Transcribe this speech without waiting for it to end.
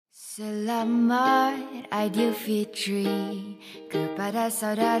Selamat Aidilfitri kepada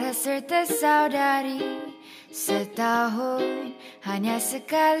saudara serta saudari. Setahun hanya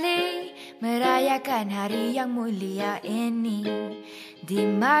sekali merayakan hari yang mulia ini. Di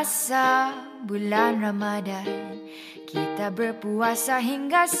masa bulan Ramadan kita berpuasa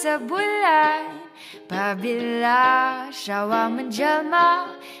hingga sebulan. Apabila Syawal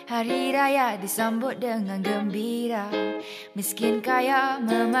menjelma, hari raya disambut dengan gembira. Miskin kaya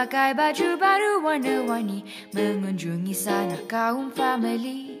memakai baju baru warna-warni, mengunjungi sanak kaum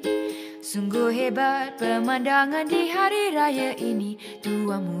family. Sungguh hebat pemandangan di hari raya ini,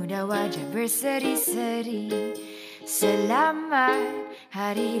 tua muda wajah berseri-seri. Selamat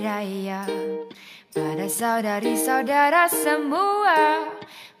hari raya pada saudari-saudara semua.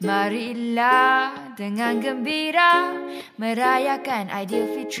 Marilah dengan gembira merayakan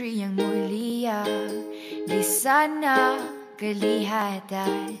Aidilfitri yang mulia. Di sana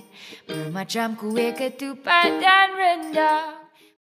kelihatan bermacam kuih, ketupat dan rendang.